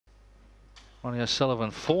Ronnie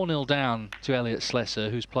O'Sullivan 4-0 down to Elliot Slessor,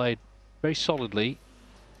 who's played very solidly.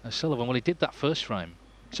 O'Sullivan, well, he did that first frame.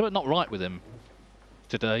 Something not right with him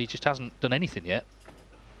today. He just hasn't done anything yet.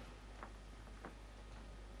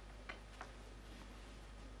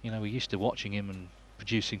 You know, we're used to watching him and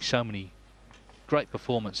producing so many great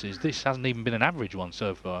performances. This hasn't even been an average one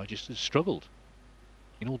so far. He just has struggled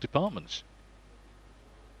in all departments.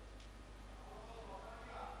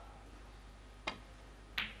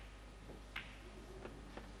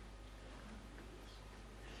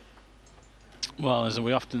 Well, as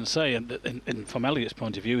we often say, from Elliot's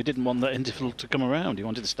point of view, he didn't want that interval to come around. He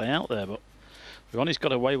wanted to stay out there, but Ronnie's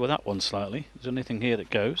got away with that one slightly. Is there anything here that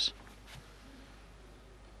goes?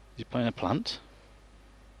 Is he playing a plant?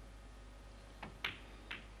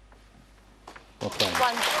 Well played.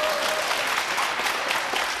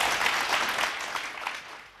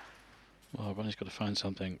 Well, Ronnie's got to find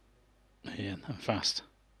something here and fast.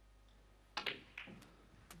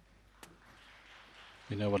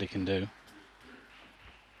 We know what he can do.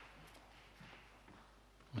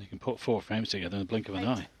 Well, you can put 4 frames together in the blink of an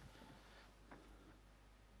eye.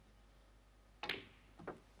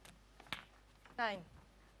 Nine.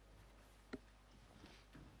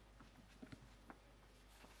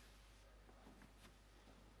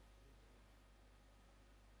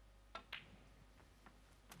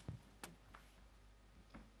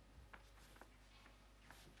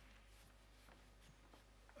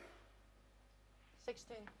 $16,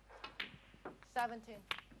 $17.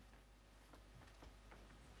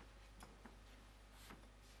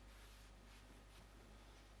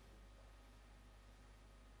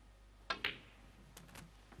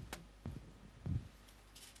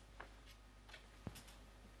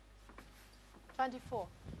 $24,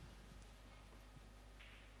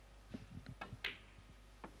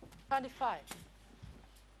 $25.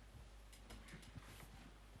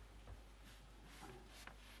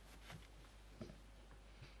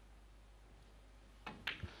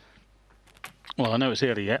 Well, I know it's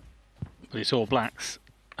early yet, but it's all blacks,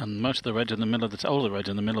 and most of the reds in the middle of the all the reds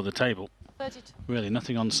in the middle of the table. 32. Really,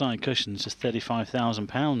 nothing on side cushions. Just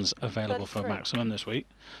 £35,000 available 33. for maximum this week,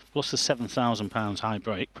 plus the £7,000 high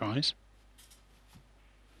break prize.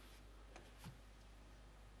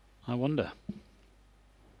 I wonder.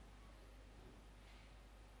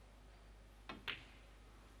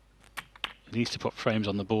 He needs to put frames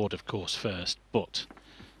on the board, of course, first, but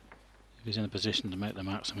if he's in a position to make the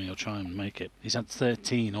maximum, he'll try and make it. He's had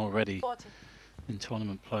 13 already 40. in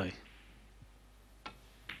tournament play.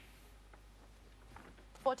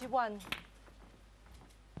 41.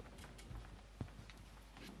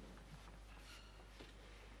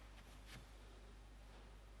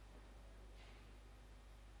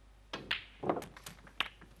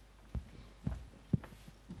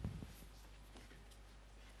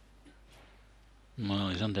 Well,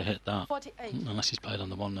 he's underhit that. 48. Unless he's played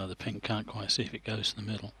on the one now, the pink can't quite see if it goes to the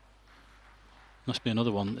middle. Must be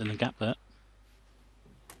another one in the gap there.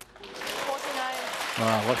 49.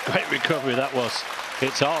 Wow, what a great recovery that was.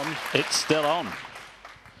 It's on, it's still on.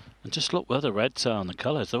 And just look where the reds are and the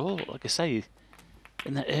colours. They're all, like I say,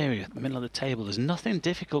 in that area, the middle of the table. There's nothing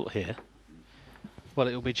difficult here. Well,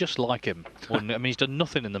 it'll be just like him. I mean, he's done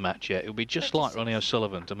nothing in the match yet. It'll be just like Ronnie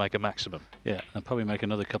O'Sullivan to make a maximum. Yeah, and probably make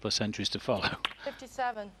another couple of centuries to follow.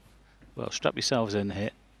 57. Well, strap yourselves in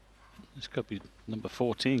here. This could be number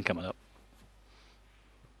 14 coming up.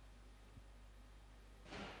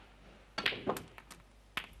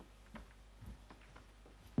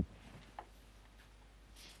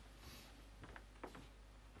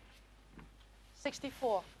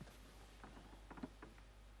 $64.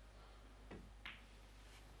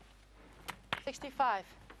 65.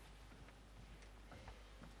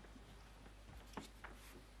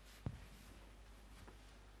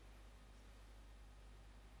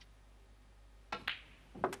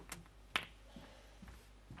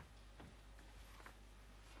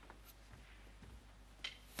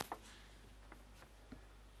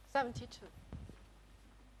 $72.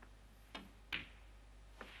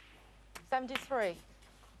 73.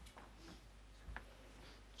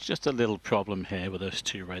 Just a little problem here with those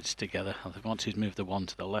two reds together. Once he's moved the one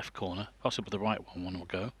to the left corner, possibly the right one will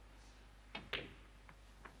go.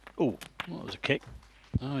 Oh, that was a kick.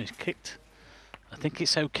 Oh, he's kicked. I think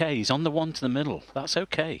it's okay. He's on the one to the middle. That's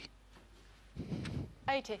okay.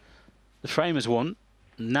 80. The frame has won.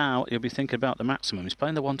 Now he'll be thinking about the maximum. He's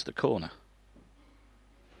playing the one to the corner.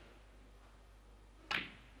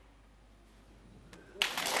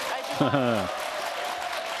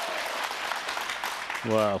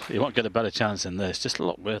 Well, you won't get a better chance than this. Just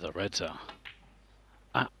look where the reds are.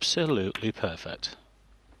 Absolutely perfect.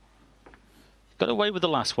 Got away with the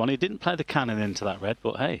last one. He didn't play the cannon into that red,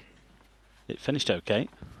 but hey, it finished okay.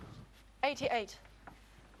 88.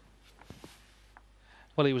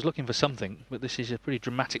 Well, he was looking for something, but this is a pretty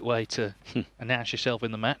dramatic way to announce yourself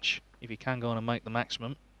in the match, if you can go on and make the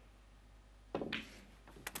maximum.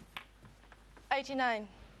 89.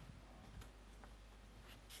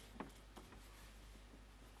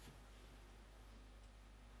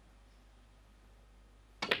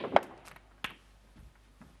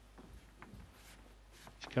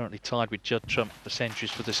 He's currently tied with Judd Trump for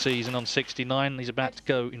centuries for the season on 69. He's about to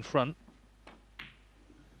go in front.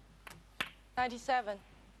 97.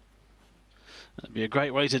 That'd be a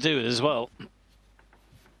great way to do it as well.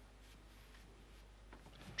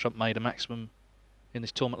 Trump made a maximum in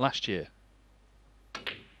this tournament last year.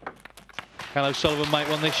 Can O'Sullivan make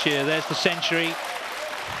one this year? There's the century.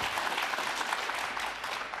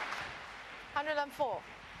 104.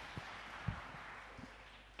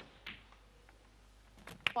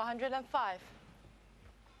 105.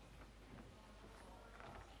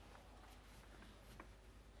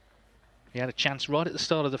 He had a chance right at the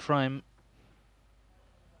start of the frame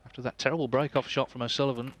after that terrible break-off shot from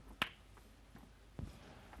O'Sullivan.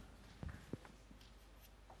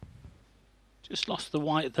 Just lost the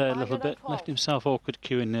white there a little bit. Left himself awkward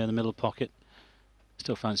queuing near the middle pocket.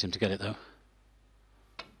 Still fancy him to get it though.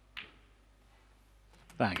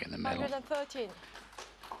 Bang in the middle. 113.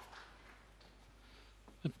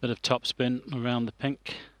 A bit of topspin around the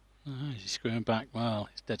pink. Oh, is he screwing back? Well,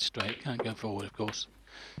 he's dead straight. Can't go forward, of course.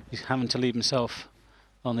 He's having to leave himself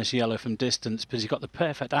on this yellow from distance, because he's got the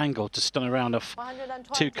perfect angle to stun around off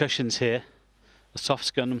 2 cushions here. A soft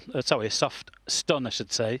stun, sorry, a soft stun, I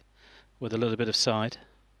should say, with a little bit of side.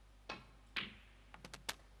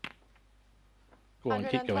 Go on,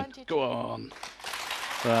 keep going. Go on.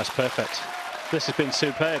 Well, that's perfect. This has been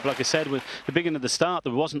superb. Like I said, with the beginning of the start,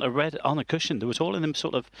 there wasn't a red on a cushion. There was all in the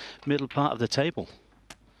sort of middle part of the table.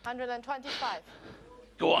 125.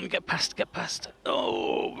 Go on, get past, get past.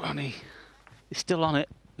 Oh, Ronnie. He's still on it.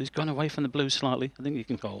 He's gone away from the blue slightly. I think he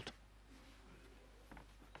can hold.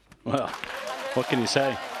 Well, what can you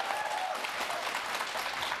say?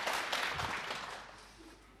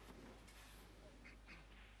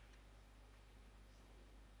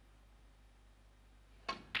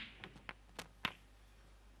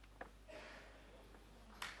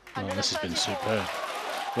 Oh, this has been superb.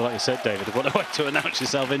 Well, like you said, David, what a way to announce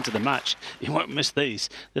yourself into the match. You won't miss these.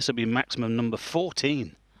 This will be maximum number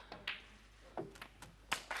 14.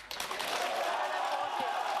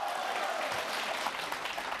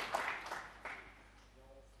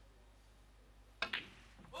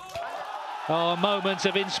 Oh, moment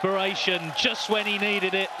of inspiration just when he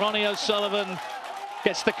needed it. Ronnie O'Sullivan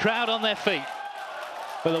gets the crowd on their feet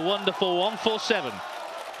with a wonderful 147.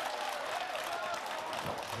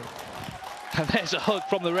 And there's a hug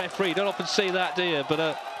from the referee. Don't often see that, do you? But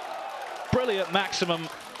a brilliant maximum,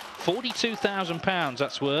 £42,000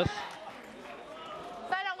 that's worth.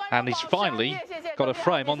 And he's finally got a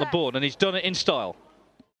frame on the board, and he's done it in style.